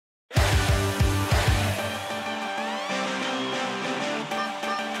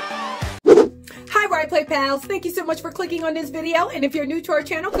Try Play Pals, thank you so much for clicking on this video. And if you're new to our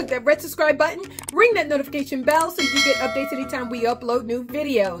channel, click that red subscribe button, ring that notification bell so you get updates anytime we upload new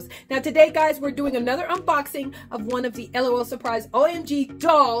videos. Now today, guys, we're doing another unboxing of one of the LOL Surprise OMG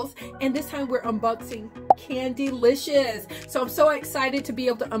dolls, and this time we're unboxing Candylicious. So I'm so excited to be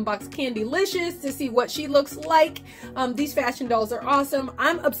able to unbox Candylicious to see what she looks like. These fashion dolls are awesome.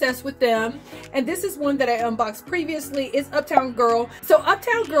 I'm obsessed with them. And this is one that I unboxed previously. It's Uptown Girl. So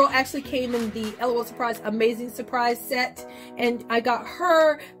Uptown Girl actually came in the LOL Surprise Amazing Surprise set, and I got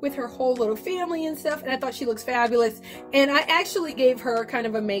her with her whole little family and stuff, and I thought she looks fabulous. And I actually gave her kind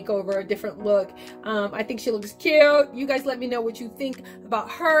of a makeover, a different look. I think she looks cute. You guys let me know what you think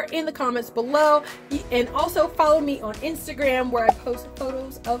about her in the comments below. And also follow me on Instagram, where I post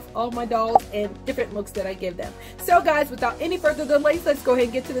photos of all my dolls and different looks that I give them. So guys, without any further delays, let's go ahead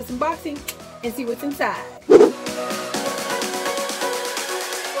and get to this unboxing and see what's inside.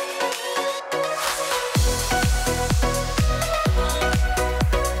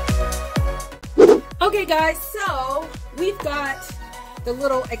 Okay guys, so we've got the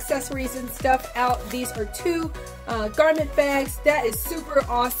little accessories and stuff out. These are two garment bags. That is super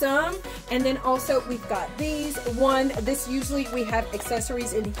awesome. And then also we've got these. This usually we have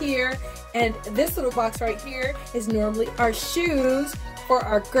accessories in here, and this little box right here is normally our shoes for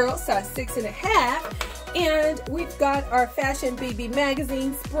our girl, size 6.5. And we've got our Fashion Baby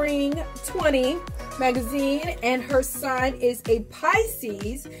magazine, Spring 20 magazine, and her sign is a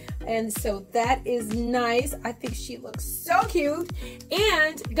Pisces, and so that is nice. I think she looks so cute.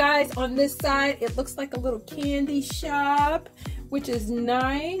 And guys, on this side it looks like a little candy shop, which is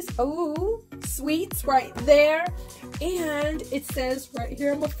nice. Oh, sweets right there. And it says right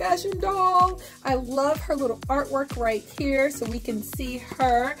here, I'm a fashion doll. I love her little artwork right here, so we can see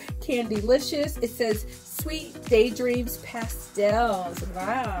her, Candylicious. It says Sweet Daydreams Pastels.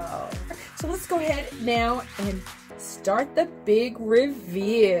 Wow. So let's go ahead now and start the big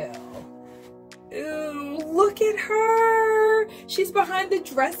reveal. Ooh, look at her. She's behind the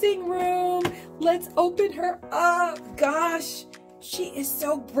dressing room. Let's open her up. Gosh, she is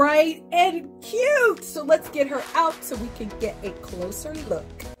so bright and cute. So let's get her out so we can get a closer look.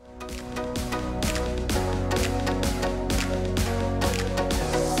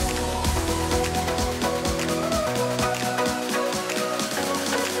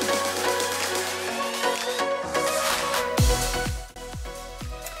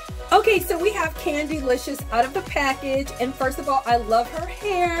 Okay, so we have Candylicious out of the package, and first of all, I love her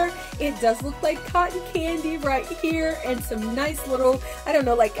hair. It does look like cotton candy right here, and some nice little, I don't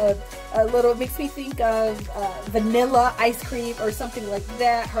know, like a little, makes me think of vanilla ice cream or something like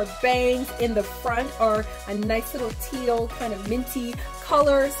that. Her bangs in the front are a nice little teal kind of minty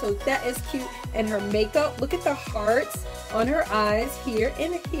color, so that is cute. And her makeup, look at the hearts on her eyes here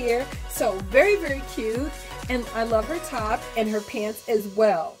and here, so very, very cute. And I love her top and her pants as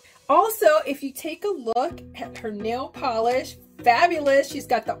well. Also, if you take a look at her nail polish, fabulous. She's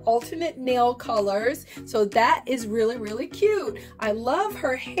got the alternate nail colors, so that is really, really cute. I love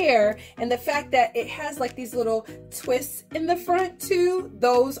her hair, and the fact that it has like these little twists in the front too.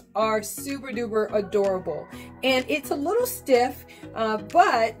 Those are super duper adorable. And it's a little stiff,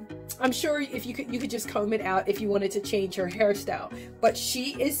 but I'm sure if you could just comb it out if you wanted to change her hairstyle. But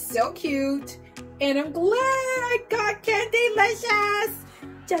she is so cute, and I'm glad I got Candylicious.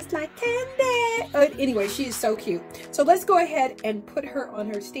 Just like candy. Anyway, she is so cute. So let's go ahead and put her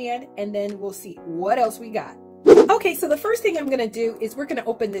on her stand, and then we'll see what else we got. Okay, so the first thing I'm gonna do is we're gonna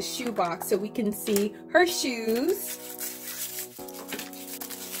open this shoe box so we can see her shoes.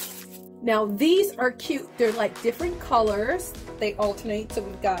 Now these are cute. They're like different colors. They alternate. So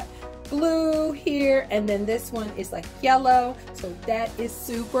we've got blue here, and then this one is like yellow. So that is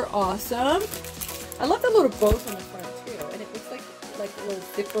super awesome. I love the little bows on the front too, and it looks like a little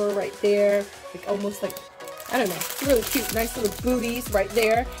zipper right there, like almost like, I don't know, really cute, nice little booties right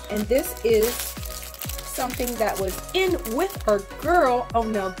there. And this is something that was in with our girl. Oh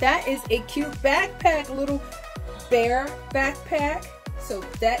no, that is a cute backpack, a little bear backpack. So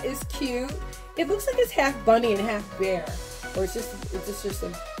that is cute. It looks like it's half bunny and half bear, or it's just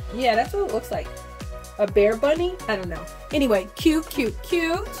a, yeah, that's what it looks like, a bear bunny. I don't know. Anyway, cute, cute,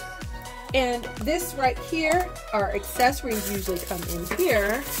 cute. And this right here, our accessories usually come in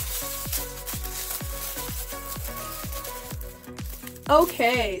here.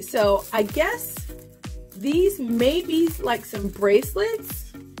 Okay, so I guess these may be like some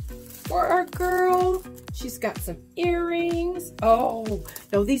bracelets for our girl. She's got some earrings. Oh,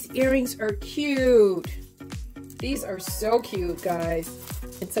 no, these earrings are cute. These are so cute, guys.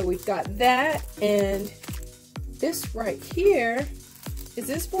 And so we've got that, and this right here Is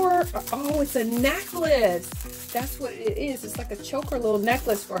this for, oh, it's a necklace. That's what it is. It's like a choker little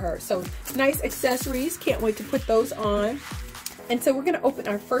necklace for her. So nice accessories. Can't wait to put those on. And so we're going to open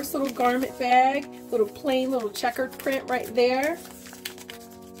our first little garment bag. Little plain little checkered print right there.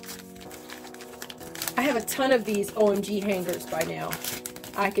 I have a ton of these OMG hangers by now.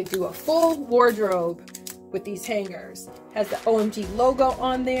 I could do a full wardrobe with these hangers. Has the OMG logo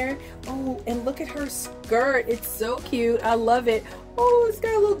on there. Oh, and look at her skirt. It's so cute. I love it. Oh, it's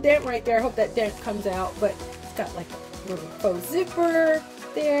got a little dent right there. I hope that dent comes out, but it's got like a little faux zipper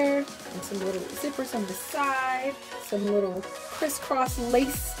there and some little zippers on the side, some little crisscross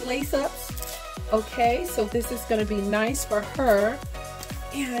lace ups. Okay, so this is going to be nice for her.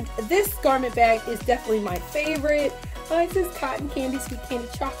 And this garment bag is definitely my favorite. It says cotton candy, sweet candy,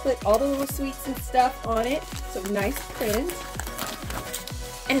 chocolate, all the little sweets and stuff on it. So nice print.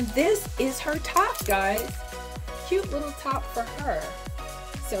 And this is her top, guys. Cute little top for her.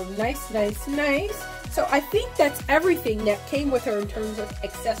 So nice, nice, nice. So I think that's everything that came with her in terms of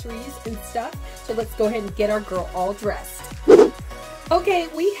accessories and stuff. So let's go ahead and get our girl all dressed. Okay,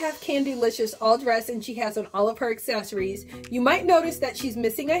 we have Candylicious all dressed and she has on all of her accessories. You might notice that she's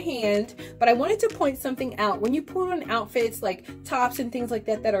missing a hand, but I wanted to point something out. When you put on outfits like tops and things like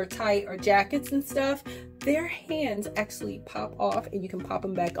that that are tight, or jackets and stuff, their hands actually pop off and you can pop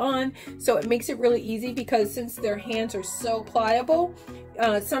them back on. So it makes it really easy because since their hands are so pliable,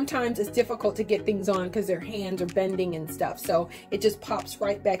 sometimes it's difficult to get things on because their hands are bending and stuff. So it just pops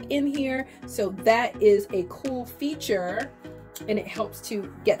right back in here. So that is a cool feature. And it helps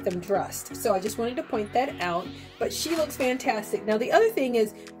to get them dressed. So I just wanted to point that out, but she looks fantastic. Now the other thing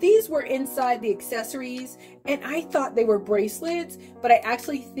is these were inside the accessories and I thought they were bracelets, but I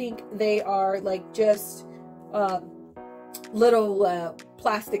actually think they are like just little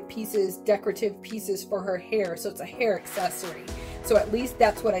plastic pieces, decorative pieces for her hair. So it's a hair accessory. So at least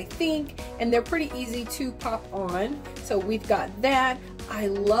that's what I think. And they're pretty easy to pop on. So we've got that. I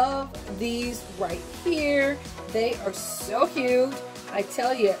love these right here. They are so cute. I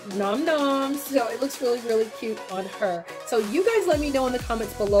tell you, nom noms. So it looks really, really cute on her. So you guys let me know in the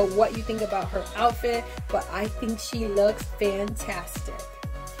comments below what you think about her outfit, but I think she looks fantastic.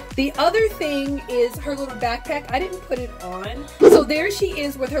 The other thing is her little backpack. I didn't put it on. So there she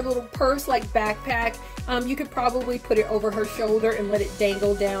is with her little purse like backpack. You could probably put it over her shoulder and let it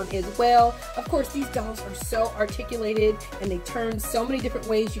dangle down as well. Of course, these dolls are so articulated and they turn so many different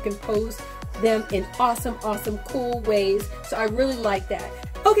ways. You can pose them in awesome, awesome, cool ways. So I really like that.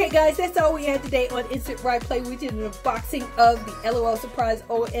 Okay guys, that's all we had today on Instant Ride Play. We did an unboxing of the LOL Surprise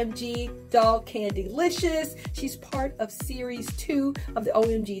OMG doll Candylicious. She's part of series 2 of the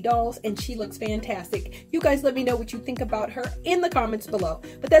OMG dolls and she looks fantastic. You guys let me know what you think about her in the comments below.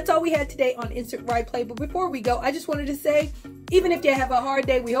 But that's all we had today on Instant Ride Play. But before we go, I just wanted to say, even if you have a hard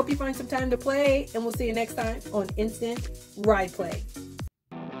day, we hope you find some time to play and we'll see you next time on Instant Ride Play.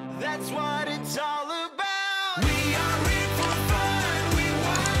 That's what it's all